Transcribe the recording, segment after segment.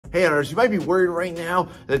Hey artists, you might be worried right now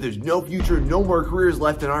that there's no future, no more careers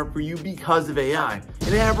left in art for you because of AI.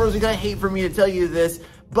 And AI bros are gonna hate for me to tell you this,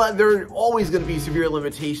 but there are always gonna be severe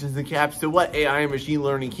limitations and caps to what AI and machine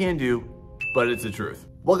learning can do, but it's the truth.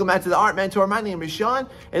 Welcome back to the Art Mentor. My name is Sean,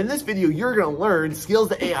 and in this video, you're gonna learn skills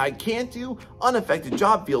that AI can't do, unaffected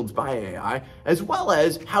job fields by AI, as well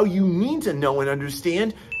as how you need to know and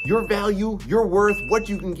understand your value, your worth, what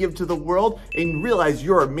you can give to the world, and realize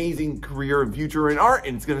your amazing career and future in art.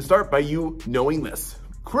 And it's gonna start by you knowing this.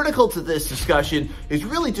 Critical to this discussion is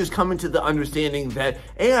really just coming to the understanding that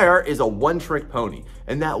AI art is a one-trick pony,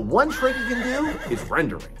 and that one trick it can do is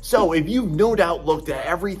rendering. So if you've no doubt looked at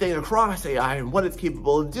everything across AI and what it's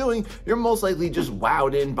capable of doing, you're most likely just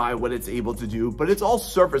wowed in by what it's able to do, but it's all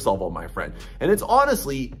surface level, my friend. And it's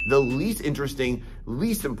honestly the least interesting,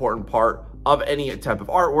 least important part of any type of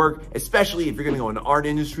artwork, especially if you're gonna go into art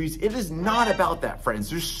industries. It is not about that, friends.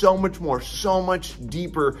 There's so much more, so much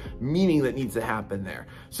deeper meaning that needs to happen there.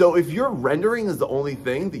 So if your rendering is the only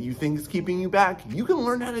thing that you think is keeping you back, you can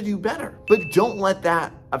learn how to do better. But don't let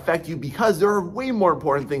that affect you, because there are way more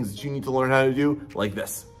important things that you need to learn how to do, like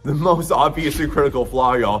this. The most obvious and critical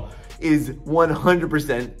flaw, y'all, is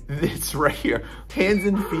 100% this right here. Hands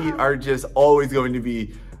and feet are just always going to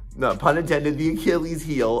be, no pun intended, the Achilles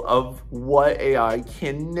heel of what AI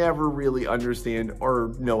can never really understand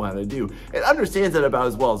or know how to do. It understands it about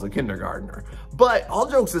as well as a kindergartner. But all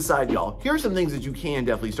jokes aside, y'all, here are some things that you can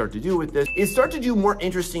definitely start to do with this, is start to do more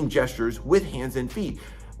interesting gestures with hands and feet.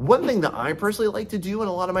 One thing that I personally like to do in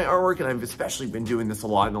a lot of my artwork, and I've especially been doing this a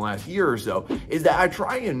lot in the last year or so, is that I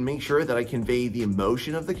try and make sure that I convey the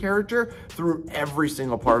emotion of the character through every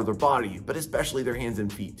single part of their body, but especially their hands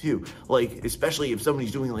and feet too. Like, especially if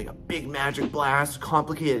somebody's doing like a big magic blast,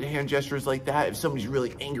 complicated hand gestures like that. If somebody's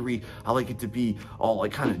really angry, I like it to be all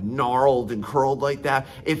like kind of gnarled and curled like that.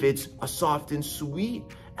 If it's a soft and sweet,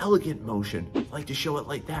 elegant motion, I like to show it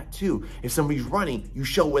like that too. If somebody's running, you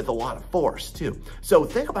show with a lot of force too. So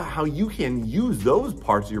think about how you can use those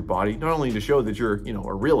parts of your body, not only to show that you're,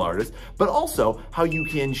 a real artist, but also how you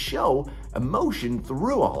can show emotion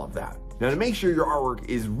through all of that. Now, to make sure your artwork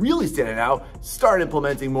is really standing out, start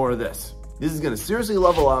implementing more of this. This is gonna seriously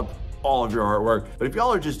level up all of your artwork. But if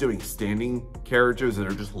y'all are just doing standing characters that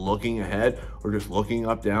are just looking ahead or just looking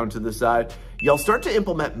up, down, to the side, y'all start to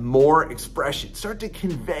implement more expression, start to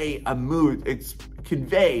convey a mood,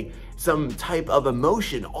 convey some type of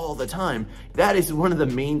emotion all the time. That is one of the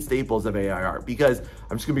main staples of AI art, because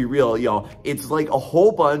I'm just gonna be real, y'all, it's like a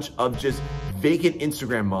whole bunch of just vacant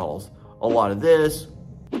Instagram models. A lot of this,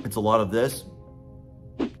 it's a lot of this,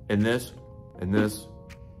 and this, and this.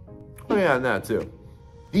 Oh yeah, and that too.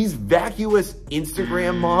 These vacuous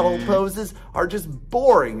Instagram model poses are just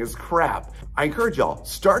boring as crap. I encourage y'all,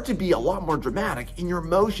 start to be a lot more dramatic in your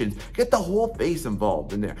emotions. Get the whole face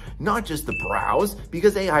involved in there, not just the brows,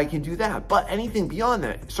 because AI can do that, but anything beyond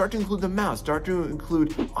that. Start to include the mouth, start to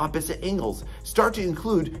include opposite angles, start to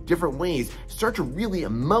include different ways, start to really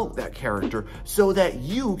emote that character so that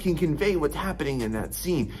you can convey what's happening in that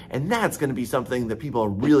scene. And that's gonna be something that people are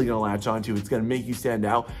really gonna latch onto. It's gonna make you stand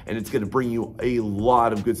out, and it's gonna bring you a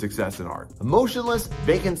lot of good success in art. Emotionless,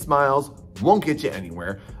 vacant smiles won't get you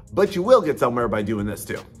anywhere, but you will get somewhere by doing this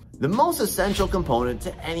too. The most essential component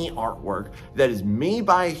to any artwork that is made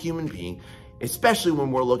by a human being, especially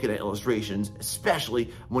when we're looking at illustrations,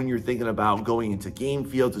 especially when you're thinking about going into game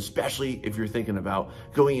fields, especially if you're thinking about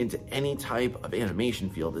going into any type of animation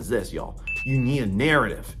field, is this, y'all. You need a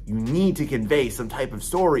narrative. You need to convey some type of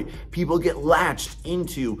story. People get latched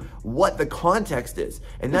into what the context is.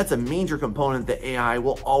 And that's a major component that AI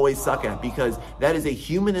will always suck at, because that is a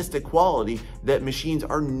humanistic quality that machines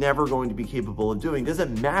are never going to be capable of doing. It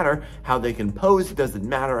doesn't matter how they can pose. It doesn't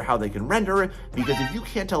matter how they can render it, because if you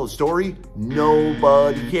can't tell a story,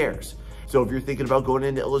 nobody cares. So if you're thinking about going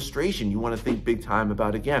into illustration, you want to think big time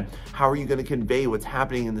about, again, how are you going to convey what's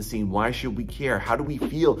happening in the scene? Why should we care? How do we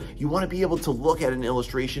feel? You want to be able to look at an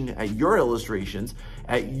illustration, at your illustrations,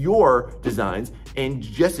 at your designs, and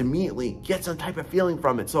just immediately get some type of feeling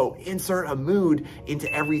from it. So insert a mood into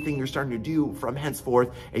everything you're starting to do from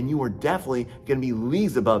henceforth, and you are definitely going to be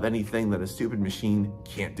leagues above anything that a stupid machine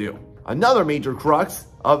can't do. Another major crux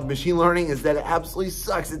of machine learning is that it absolutely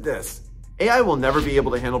sucks at this. AI will never be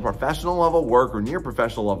able to handle professional level work or near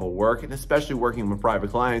professional level work, and especially working with private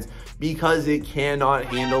clients, because it cannot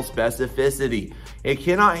handle specificity. It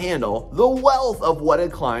cannot handle the wealth of what a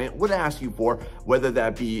client would ask you for, whether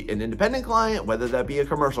that be an independent client, whether that be a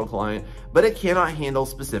commercial client, but it cannot handle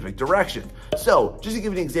specific direction. So just to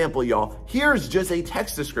give you an example, y'all, here's just a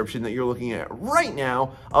text description that you're looking at right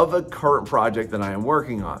now of a current project that I am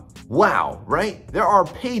working on. Wow, right? There are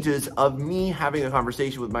pages of me having a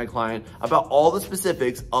conversation with my client about all the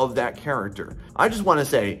specifics of that character. I just want to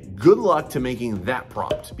say good luck to making that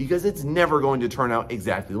prompt, because it's never going to turn out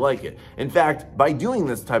exactly like it. In fact, by doing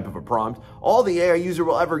this type of a prompt, all the AI user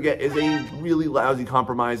will ever get is a really lousy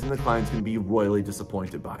compromise, and the client's going to be royally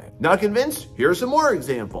disappointed by it. Not convinced? Here are some more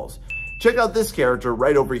examples. Check out this character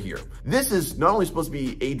right over here. This is not only supposed to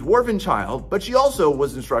be a dwarven child, but she also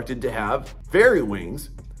was instructed to have fairy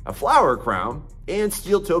wings, a flower crown, and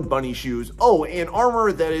steel-toed bunny shoes. Oh, and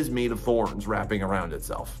armor that is made of thorns wrapping around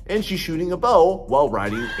itself. And she's shooting a bow while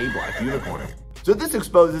riding a black unicorn. So this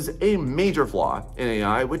exposes a major flaw in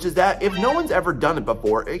AI, which is that if no one's ever done it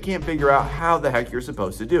before, it can't figure out how the heck you're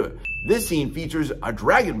supposed to do it. This scene features a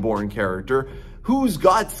dragonborn character who's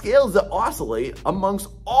got scales that oscillate amongst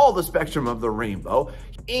all the spectrum of the rainbow,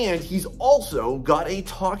 and he's also got a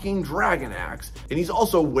talking dragon axe, and he's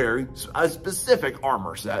also wearing a specific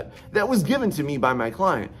armor set that was given to me by my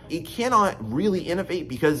client. It cannot really innovate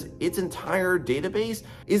because its entire database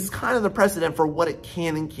is kind of the precedent for what it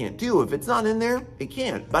can and can't do. If it's not in there, it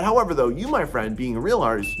can't. But however, though, you, my friend, being a real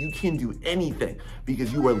artist, you can do anything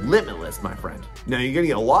because you are limitless, my friend. Now, you're gonna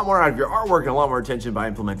get a lot more out of your artwork and a lot more attention by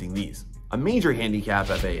implementing these. A major handicap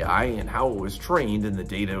of AI and how it was trained and the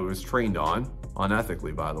data it was trained on,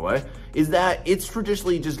 unethically by the way, is that it's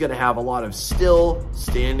traditionally just gonna have a lot of still,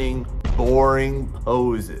 standing, boring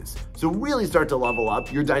poses. So really start to level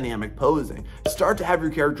up your dynamic posing. Start to have your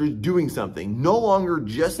characters doing something, no longer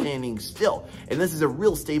just standing still. And this is a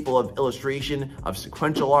real staple of illustration, of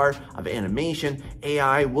sequential art, of animation.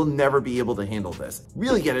 AI will never be able to handle this.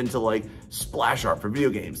 Really get into like splash art for video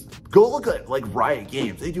games. Go look at like Riot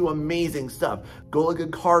Games. They do amazing stuff. Go look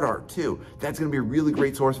at card art too. That's gonna be a really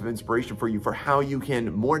great source of inspiration for you for how you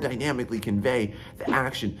can more dynamically convey the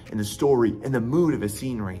action and the story and the mood of a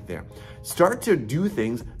scene right there. Start to do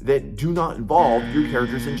things that do not involve your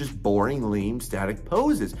characters in just boring, lame, static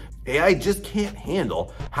poses. AI just can't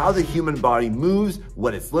handle how the human body moves,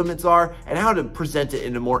 what its limits are, and how to present it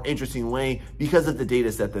in a more interesting way because of the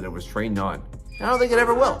data set that it was trained on. I don't think it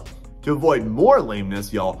ever will. To avoid more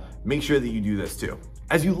lameness, y'all, make sure that you do this too.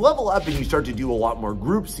 As you level up and you start to do a lot more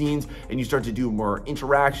group scenes and you start to do more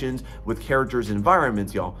interactions with characters and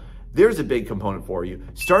environments, y'all, there's a big component for you.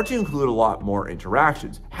 Start to include a lot more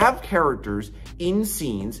interactions. Have characters in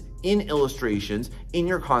scenes, in illustrations, in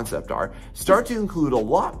your concept art. Start to include a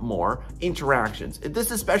lot more interactions.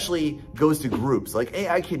 This especially goes to groups. Like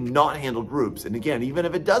AI cannot handle groups. And again, even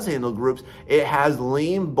if it does handle groups, it has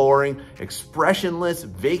lame, boring, expressionless,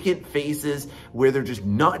 vacant faces where they're just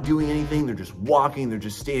not doing anything. They're just walking, they're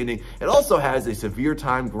just standing. It also has a severe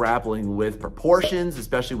time grappling with proportions,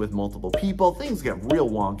 especially with multiple people. Things get real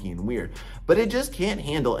wonky and weird, but it just can't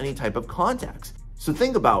handle any type of context. So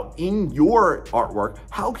think about, in your artwork,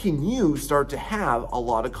 how can you start to have a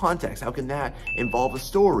lot of context? How can that involve a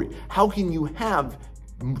story? How can you have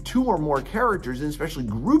two or more characters, and especially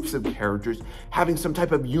groups of characters, having some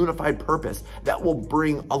type of unified purpose that will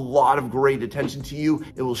bring a lot of great attention to you?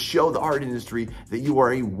 It will show the art industry that you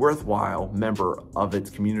are a worthwhile member of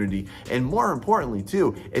its community. And more importantly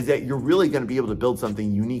too, is that you're really gonna be able to build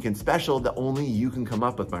something unique and special that only you can come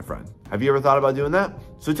up with, my friend. Have you ever thought about doing that?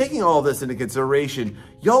 So taking all of this into consideration,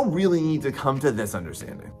 y'all really need to come to this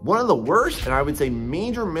understanding. One of the worst, and I would say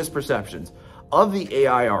major misperceptions of the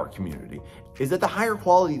AI art community is that the higher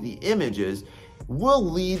quality the images will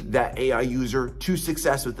lead that AI user to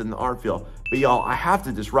success within the art field. But y'all, I have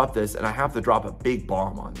to disrupt this and I have to drop a big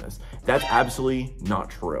bomb on this. That's absolutely not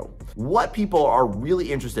true. What people are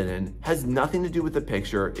really interested in has nothing to do with the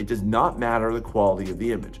picture. It does not matter the quality of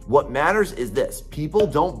the image. What matters is this: people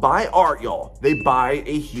don't buy art, y'all. They buy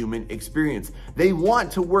a human experience. They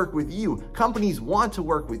want to work with you. Companies want to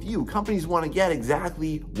work with you. Companies want to get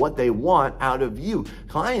exactly what they want out of you.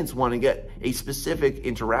 Clients want to get a specific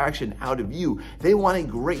interaction out of you. They want a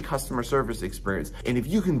great customer service experience. And if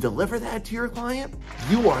you can deliver that to your client,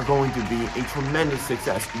 you are going to be a tremendous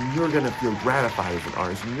success, and you're going to feel gratified as an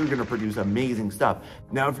artist, and you're going to produce amazing stuff.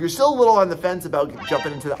 Now, if you're still a little on the fence about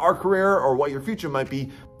jumping into the art career or what your future might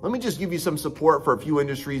be, let me just give you some support for a few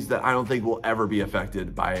industries that I don't think will ever be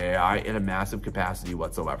affected by AI in a massive capacity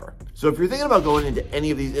whatsoever. So if you're thinking about going into any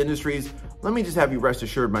of these industries, let me just have you rest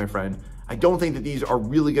assured, my friend, I don't think that these are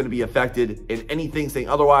really going to be affected, and anything saying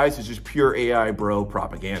otherwise is just pure AI bro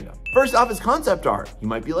propaganda. First off is concept art. You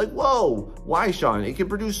might be like, whoa, why, Sean? It can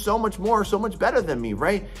produce so much more, so much better than me,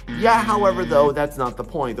 right? Yeah, however, though, that's not the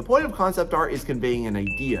point. The point of concept art is conveying an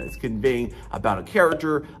idea. It's conveying about a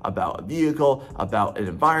character, about a vehicle, about an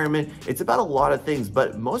environment. It's about a lot of things,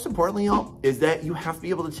 but most importantly, y'all, is that you have to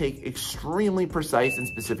be able to take extremely precise and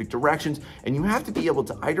specific directions, and you have to be able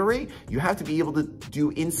to iterate. You have to be able to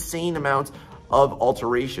do insane amounts of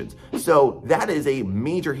alterations. So that is a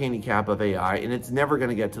major handicap of AI, and it's never going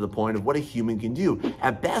to get to the point of what a human can do.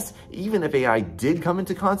 At best, even if AI did come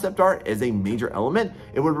into concept art as a major element,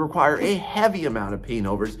 it would require a heavy amount of paint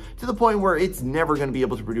overs to the point where it's never going to be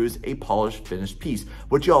able to produce a polished, finished piece.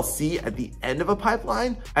 What y'all see at the end of a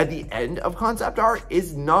pipeline, at the end of concept art,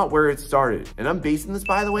 is not where it started. And I'm basing this,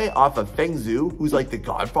 by the way, off of Feng Zhu, who's like the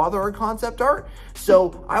godfather of concept art.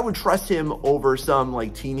 So I would trust him over some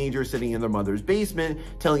like teenager sitting in their mother's basement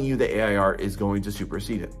telling you that AI art is going to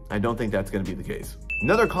supersede it. I don't think that's going to be the case.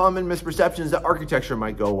 Another common misperception is that architecture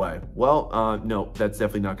might go away. Well, no, that's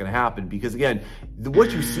definitely not going to happen, because again,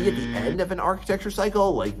 what you see at the end of an architecture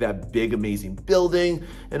cycle, like that big amazing building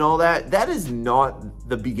and all that, that is not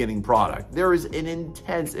the beginning product. There is an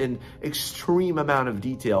intense and extreme amount of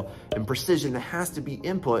detail and precision that has to be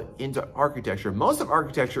input into architecture. Most of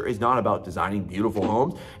architecture is not about designing beautiful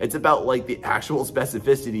homes. It's about like the actual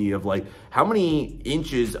specificity of like how many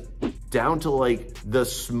inches down to like the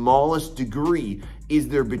smallest degree is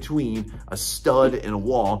there between a stud and a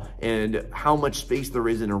wall, and how much space there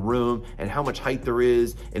is in a room, and how much height there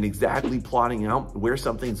is, and exactly plotting out where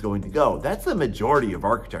something's going to go. That's the majority of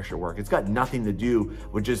architecture work. It's got nothing to do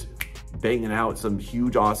with just banging out some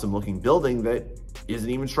huge, awesome looking building that isn't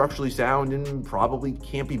even structurally sound and probably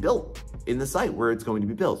can't be built in the site where it's going to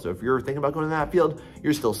be built. So if you're thinking about going to that field,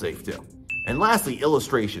 you're still safe too. And lastly,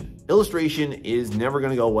 illustration. Illustration is never going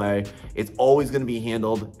to go away. It's always going to be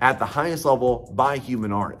handled at the highest level by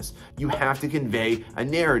human artists. You have to convey a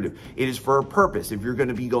narrative. It is for a purpose. If you're going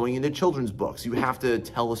to be going into children's books, you have to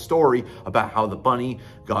tell a story about how the bunny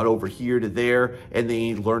got over here to there and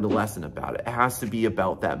they learned a lesson about it. It has to be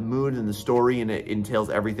about that mood in the story, and it entails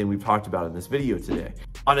everything we've talked about in this video today.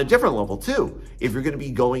 On a different level too, if you're going to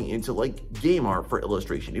be going into like game art for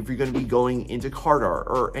illustration, if you're going to be going into card art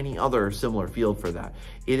or any other similar field for that,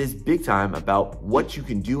 it is big time about what you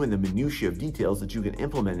can do in the minutiae of details that you can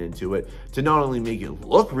implement into it to not only make it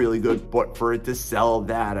look really good, but for it to sell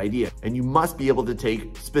that idea. And you must be able to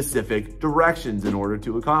take specific directions in order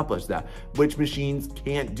to accomplish that, which machines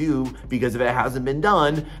can't do, because if it hasn't been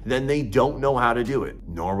done, then they don't know how to do it,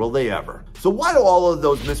 nor will they ever. So why do all of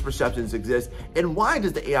those misperceptions exist? And why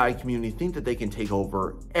does the AI community think that they can take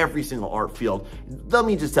over every single art field? Let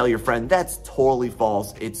me just tell your friend, that's totally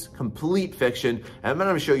false. It's complete fiction. And I'm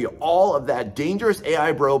going to show you all of that dangerous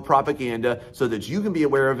AI bro propaganda so that you can be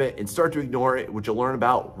aware of it and start to ignore it, which you'll learn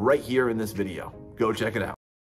about right here in this video. Go check it out.